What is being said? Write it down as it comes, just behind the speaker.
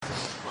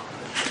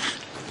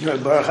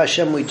Right, Baruch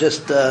Hashem, we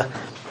just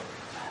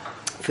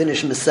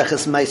finished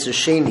Maseches Meiser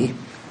Sheni.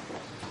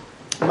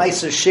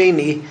 Meiser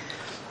Sheni,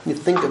 when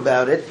you think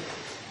about it,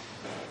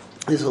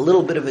 there's a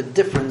little bit of a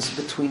difference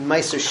between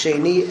Meiser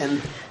Sheni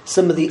and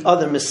some of the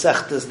other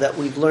Masechtas that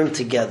we've learned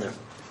together.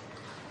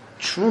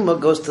 Truma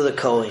goes to the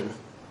Kohen.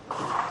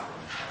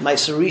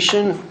 Meiser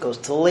Rishon goes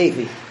to the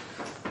Levi.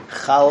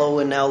 Chala,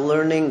 we're now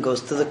learning,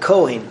 goes to the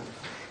Kohen.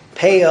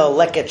 Peah,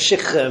 Leket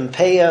Shikha, and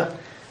Peah.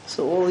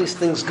 So all these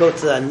things go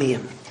to the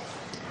Aniyim.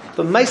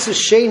 But Meiser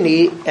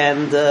Sheni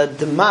and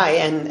Demai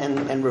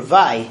and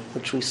Revai,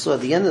 which we saw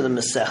at the end of the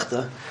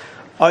Masechta,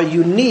 are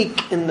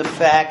unique in the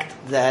fact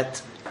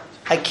that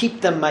I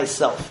keep them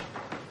myself.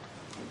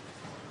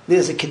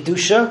 There's a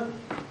Kedusha.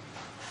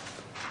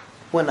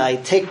 When I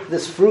take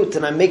this fruit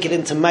and I make it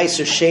into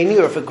Meiser Sheni,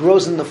 or if it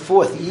grows in the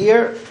 4th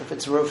year, if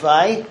it's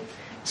Revai,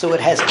 so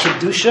it has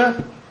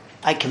Kedusha,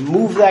 I can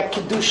move that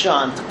Kedusha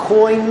onto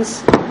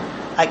coins.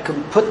 I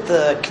can put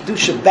the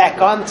Kedusha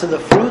back onto the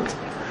fruit.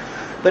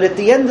 But at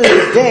the end of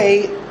the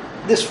day,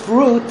 this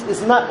fruit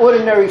is not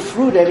ordinary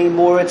fruit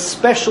anymore. It's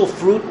special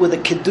fruit with a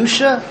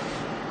Kedusha.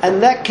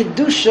 And that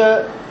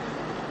Kedusha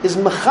is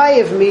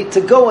mechayev me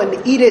to go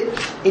and eat it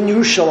in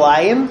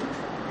Yerushalayim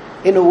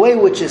in a way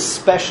which is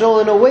special,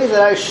 in a way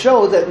that I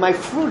show that my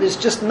fruit is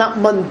just not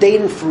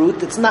mundane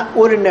fruit. It's not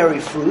ordinary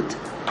fruit.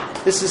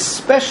 This is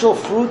special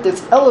fruit.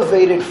 It's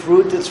elevated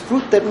fruit. It's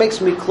fruit that makes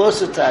me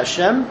closer to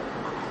Hashem.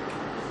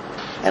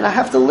 And I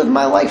have to live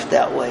my life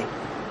that way.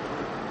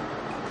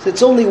 So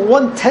it's only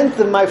 1/10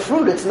 of my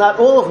fruit. It's not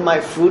all of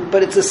my fruit,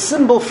 but it's a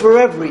symbol for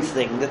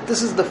everything. That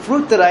this is the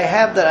fruit that I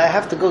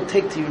have to go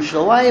take to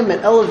Yerushalayim.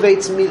 It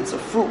elevates me. It's a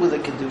fruit with a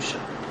Kedusha.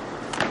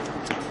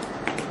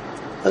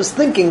 I was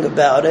thinking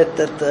about it,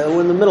 that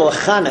we're in the middle of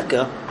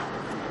Chanukah.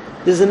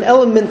 There's an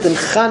element in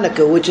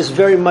Chanukah which is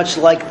very much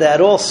like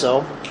that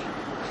also,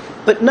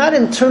 but not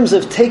in terms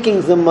of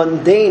taking the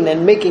mundane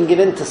and making it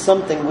into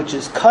something which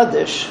is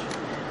Kaddish,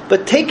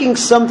 but taking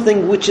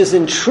something which is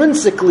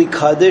intrinsically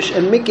Kaddish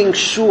and making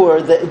sure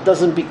that it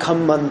doesn't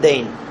become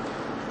mundane.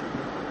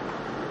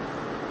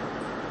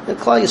 And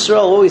Klal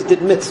Yisrael always did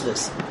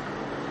mitzvahs.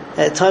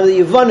 At the time of the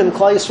Yevanim,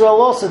 Klal Yisrael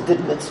also did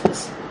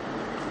mitzvahs.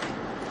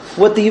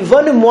 What the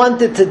Yevanim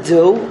wanted to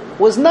do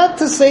was not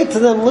to say to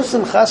them,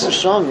 listen, Chas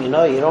Hashem, you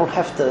don't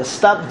have to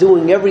stop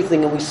doing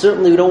everything, and we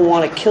certainly don't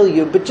want to kill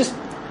you, but just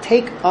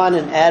take on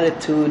an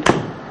attitude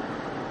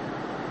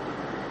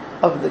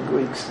of the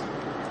Greeks.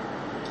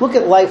 Look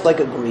at life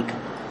like a Greek.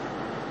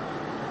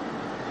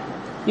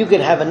 You can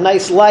have a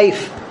nice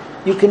life.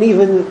 You can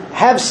even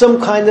have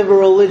some kind of a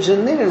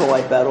religion. They didn't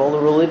wipe out all the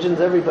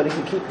religions. Everybody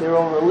can keep their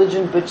own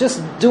religion, but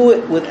just do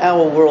it with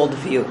our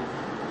worldview.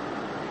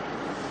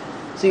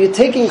 So you're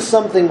taking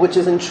something which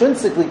is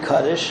intrinsically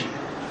Kaddish,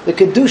 the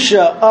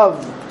Kedusha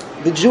of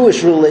the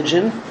Jewish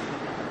religion,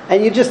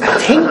 and you're just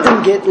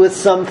tainting it with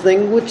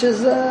something which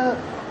is a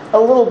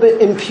little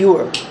bit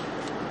impure.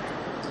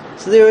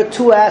 So there are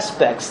two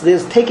aspects.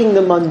 There's taking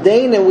the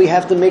mundane and we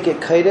have to make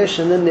it Kaddish,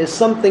 and then there's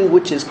something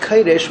which is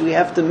Kaddish, we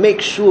have to make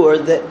sure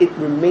that it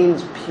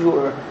remains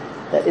pure,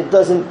 that it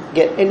doesn't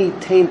get any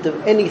taint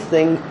of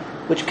anything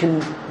which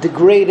can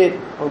degrade it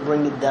or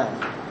bring it down.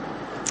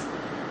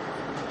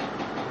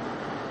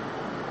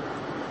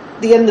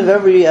 At the end of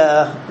every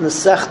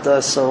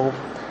Masechta, so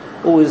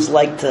always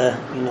like to,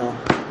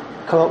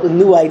 come up with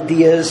new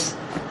ideas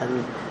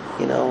and,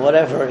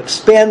 whatever,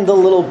 expand a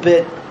little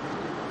bit.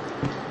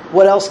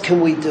 What else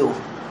can we do?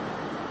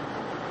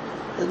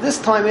 This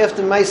time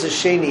after Meiser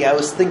Sheni, I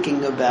was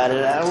thinking about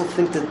it. I don't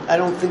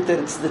think that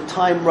it's the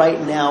time right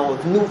now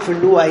for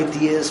new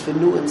ideas, for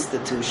new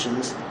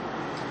institutions.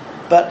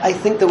 But I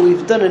think that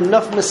we've done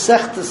enough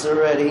Masechtas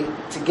already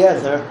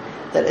together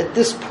that at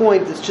this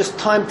point it's just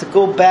time to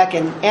go back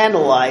and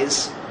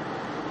analyze.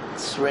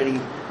 It's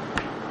already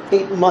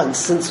 8 months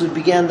since we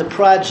began the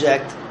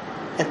project,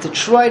 and to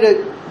try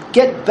to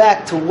get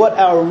back to what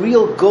our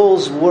real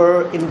goals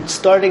were in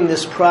starting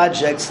this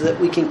project so that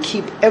we can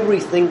keep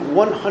everything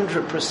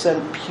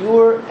 100%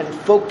 pure and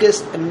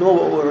focused and know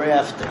what we're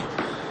after.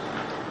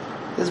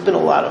 There's been a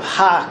lot of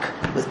hack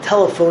with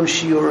telephone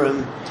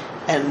shiurim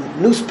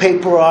and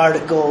newspaper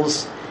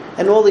articles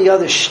and all the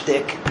other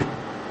shtick,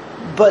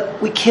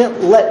 but we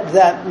can't let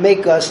that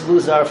make us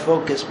lose our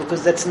focus,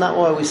 because that's not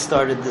why we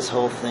started this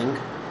whole thing.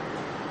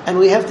 And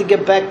we have to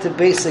get back to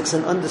basics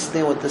and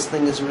understand what this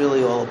thing is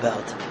really all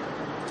about.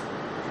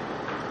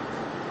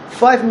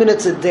 5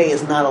 minutes a day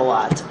is not a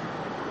lot.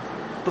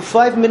 But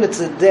 5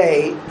 minutes a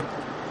day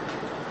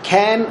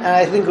can, and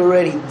I think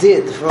already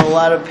did for a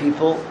lot of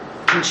people,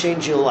 can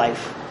change your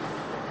life.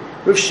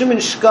 Rav Shimon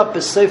Shkop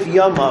Seif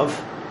Yamav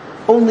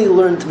only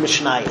learned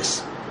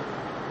Mishnayos.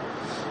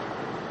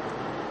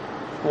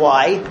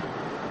 Why?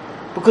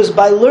 Because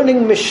by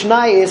learning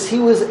Mishnayos, he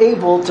was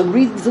able to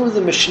read through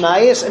the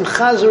Mishnayos and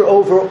chazer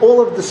over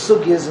all of the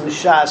sugyas in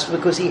Shas,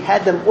 because he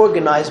had them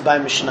organized by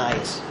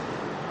Mishnayos.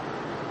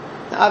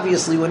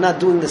 Obviously, we're not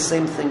doing the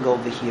same thing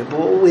over here, but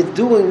what we're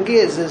doing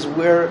is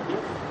we're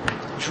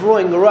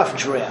drawing a rough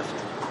draft.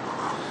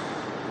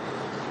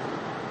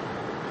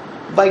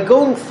 by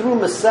going through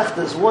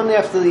Masechtas one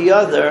after the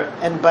other,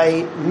 and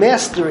by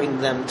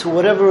mastering them to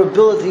whatever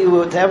ability,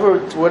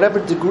 to whatever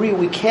degree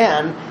we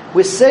can,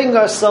 we're setting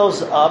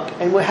ourselves up,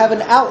 and we have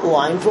an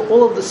outline for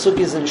all of the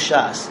sugyas in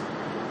Shas.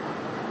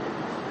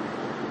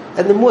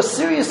 And the more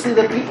seriously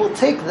that people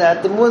take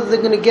that, the more they're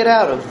going to get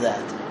out of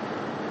that.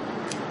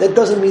 That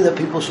doesn't mean that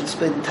people should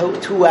spend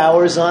 2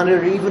 hours on it,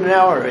 or even an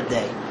hour a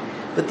day.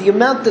 But the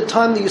amount of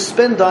time that you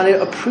spend on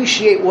it,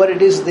 appreciate what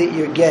it is that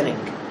you're getting.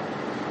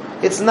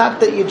 It's not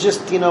that you're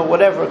just,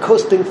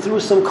 coasting through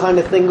some kind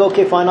of thing.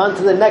 Okay, fine, on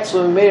to the next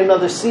one. We made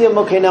another siyum.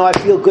 Okay, now I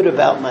feel good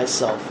about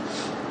myself.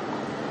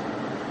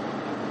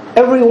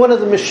 Every one of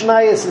the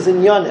Mishnayos is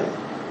in Yanim,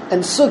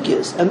 and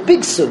sugyas, and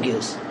big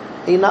sugyas.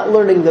 And you're not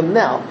learning them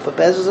now, but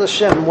Be'ez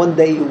Hashem, one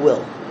day you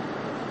will.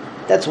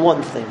 That's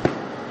one thing.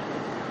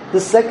 The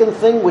second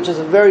thing, which is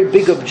a very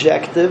big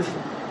objective,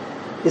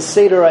 is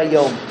Seder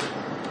Hayom.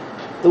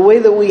 The way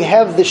that we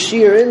have the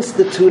Shir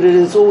instituted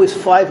is always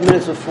 5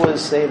 minutes before the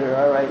Seder.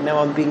 All right, now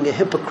I'm being a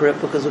hypocrite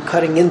because we're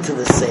cutting into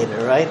the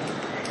Seder, right?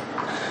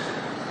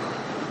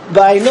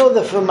 But I know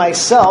that for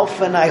myself,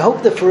 and I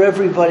hope that for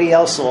everybody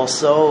else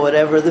also,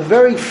 whatever, the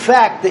very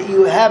fact that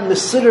you have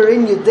Mesiddur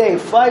in your day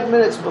 5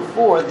 minutes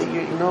before, that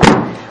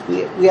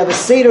we have a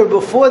Seder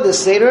before the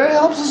Seder, it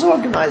helps us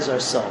organize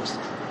ourselves.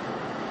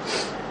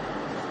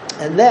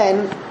 And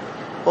then,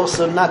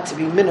 also not to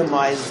be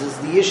minimized, is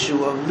the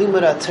issue of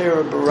Limud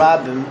HaTorah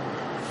B'Rabim,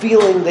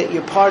 feeling that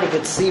you're part of a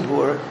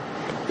tzibur,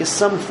 is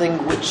something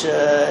which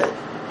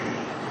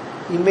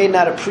you may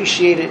not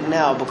appreciate it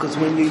now, because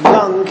when you're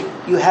young,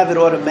 you have it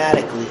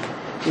automatically.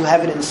 You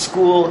have it in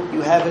school,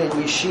 you have it in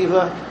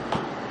yeshiva.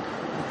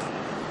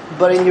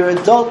 But in your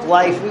adult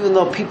life, even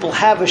though people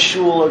have a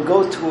shul or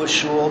go to a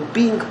shul,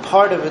 being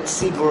part of a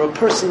tzibur, a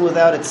person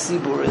without a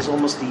tzibur, is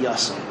almost a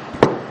yasam.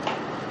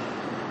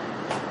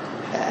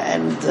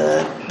 And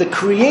the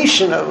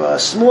creation of a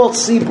small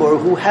tzibur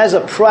who has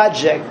a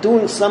project,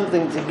 doing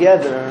something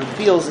together, and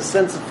feels a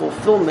sense of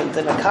fulfillment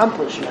and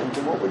accomplishment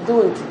in what we're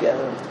doing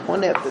together,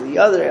 one after the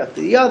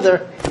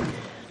other,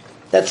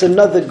 that's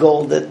another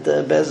goal that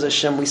Be'ez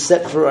Hashem we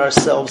set for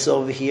ourselves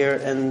over here.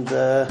 And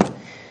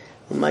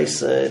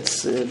it's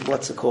It's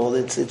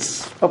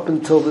up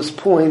until this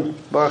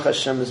point, Baruch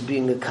Hashem, is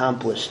being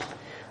accomplished.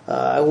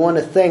 I want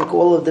to thank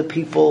all of the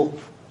people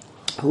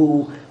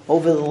who,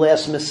 over the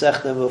last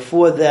Masechta,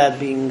 before that,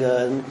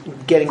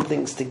 getting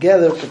things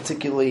together,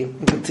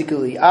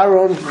 particularly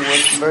Aaron, who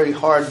worked very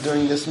hard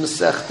during this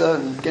Masechta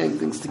and getting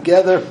things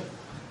together,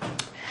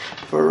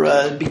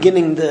 for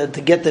beginning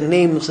to get the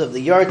names of the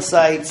yard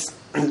sites,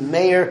 the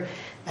mayor,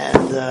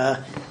 and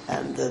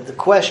the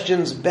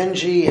questions,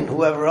 Benji, and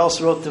whoever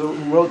else wrote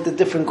the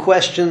different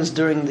questions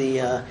during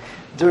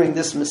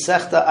this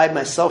Masechta. I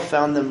myself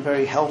found them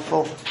very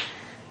helpful.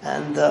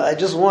 And I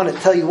just want to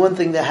tell you one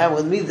thing that happened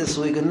with me this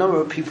week. A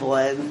number of people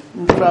had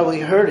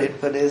probably heard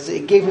it, but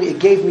it gave me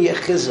a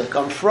chizuk.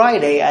 On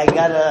Friday, I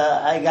got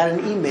an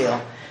email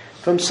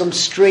from some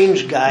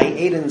strange guy.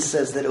 Aiden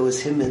says that it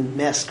was him in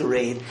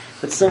masquerade,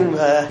 but some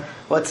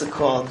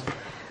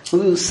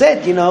who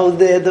said,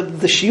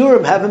 the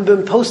shiurim haven't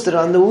been posted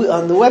on the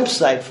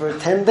website for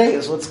 10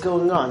 days. What's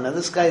going on? Now,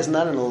 this guy is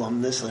not an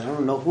alumnus. I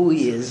don't know who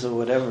he is or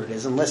whatever it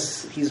is,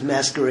 unless he's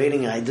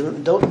masquerading. I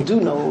don't know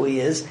who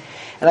he is.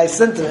 And I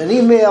sent him an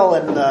email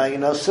and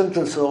sent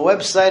him to the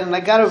website, and I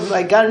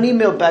got an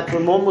email back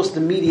from him almost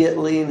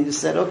immediately, and he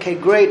said, "Okay,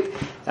 great."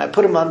 And I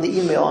put him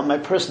on my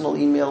personal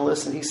email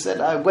list, and he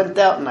said, "I went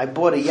out and I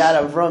bought a Yad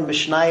Avram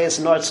Mishnayos,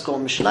 an art school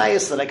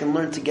Mishnayos that I can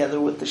learn together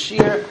with the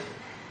Shir."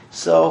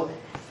 So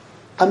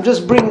I'm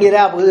just bringing it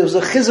out because it was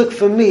a chizuk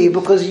for me,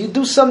 because you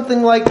do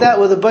something like that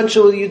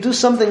you do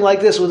something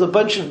like this with a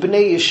bunch of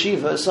Bnei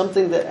Yeshiva,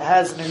 something that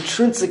has an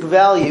intrinsic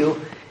value.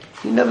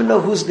 You never know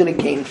who's going to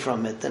gain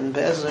from it. And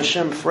Be'ez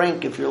Hashem,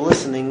 Frank, if you're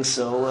listening,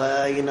 so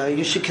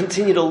you should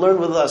continue to learn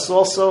with us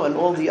also, and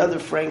all the other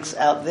Franks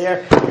out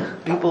there,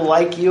 people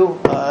like you.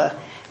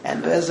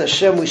 And Be'ez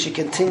Hashem, we should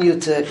continue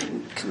to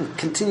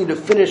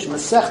finish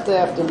Masechta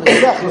after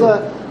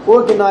Masechta,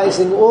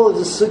 organizing all of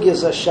the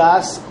sugyas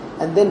Hashas,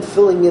 and then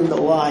filling in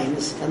the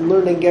lines and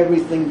learning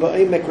everything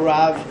ba'emek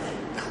rav,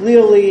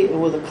 clearly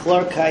and with a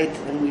klarkeit.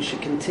 And we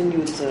should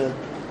continue to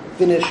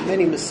finish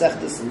many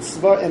Masechtas and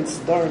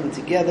Sedarim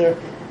together.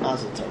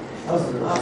 Mazel tov.